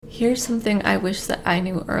Here's something I wish that I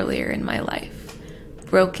knew earlier in my life.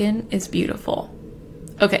 Broken is beautiful.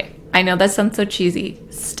 Okay, I know that sounds so cheesy.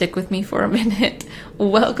 Stick with me for a minute.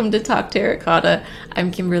 Welcome to Talk Terracotta.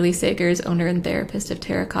 I'm Kimberly Sagers, owner and therapist of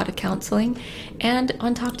Terracotta Counseling. And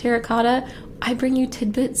on Talk Terracotta, I bring you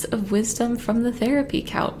tidbits of wisdom from the therapy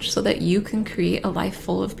couch so that you can create a life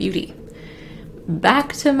full of beauty.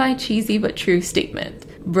 Back to my cheesy but true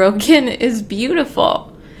statement. Broken is beautiful.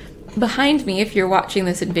 Behind me, if you're watching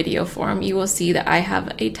this in video form, you will see that I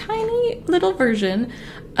have a tiny little version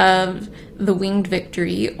of the Winged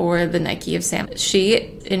Victory or the Nike of Sam. She,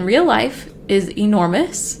 in real life, is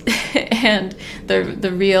enormous, and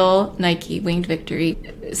the real Nike Winged Victory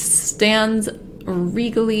stands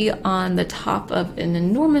regally on the top of an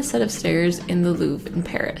enormous set of stairs in the Louvre in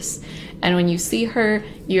Paris. And when you see her,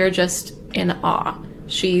 you're just in awe.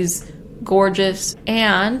 She's gorgeous,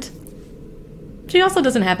 and she also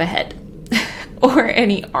doesn't have a head or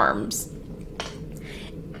any arms.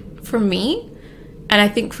 For me, and I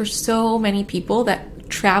think for so many people that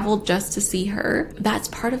traveled just to see her, that's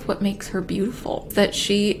part of what makes her beautiful, that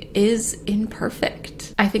she is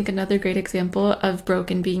imperfect. I think another great example of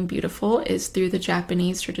broken being beautiful is through the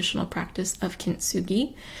Japanese traditional practice of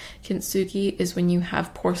kintsugi. Kintsugi is when you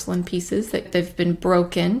have porcelain pieces that they've been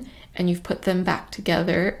broken and you've put them back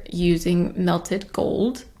together using melted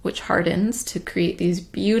gold, which hardens to create these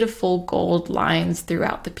beautiful gold lines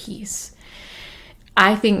throughout the piece.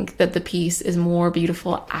 I think that the piece is more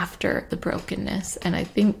beautiful after the brokenness, and I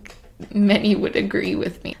think many would agree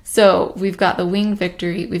with me. So we've got the Winged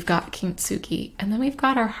Victory, we've got kintsugi, and then we've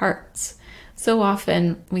got our hearts. So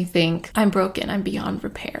often we think, I'm broken, I'm beyond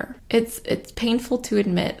repair. It's painful to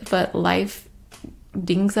admit, but life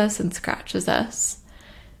dings us and scratches us,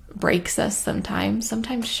 breaks us sometimes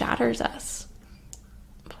shatters us.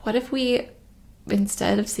 But what if we,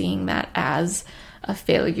 instead of seeing that as a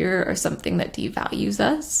failure or something that devalues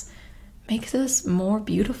us, makes us more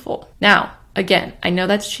beautiful? Now, again, I know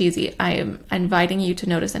that's cheesy. I am inviting you to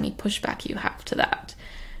notice any pushback you have to that.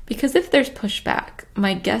 Because if there's pushback,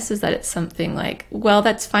 my guess is that it's something like, well,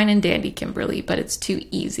 that's fine and dandy, Kimberly, but it's too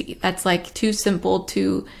easy. That's like too simple,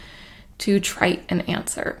 too trite an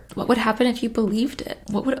answer. What would happen if you believed it?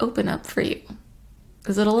 What would open up for you?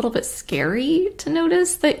 Is it a little bit scary to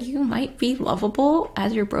notice that you might be lovable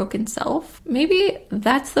as your broken self? Maybe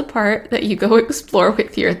that's the part that you go explore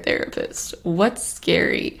with your therapist. What's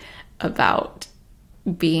scary about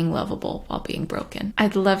being lovable while being broken?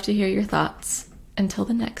 I'd love to hear your thoughts. Until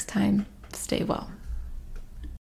the next time, stay well.